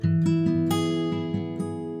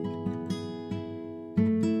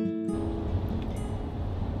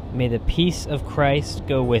May the peace of Christ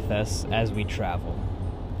go with us as we travel.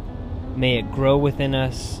 May it grow within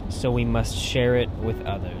us so we must share it with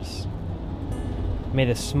others. May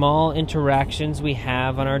the small interactions we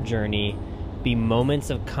have on our journey be moments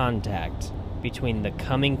of contact between the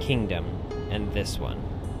coming kingdom and this one.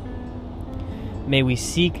 May we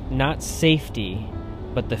seek not safety,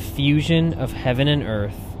 but the fusion of heaven and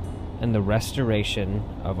earth and the restoration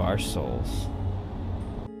of our souls.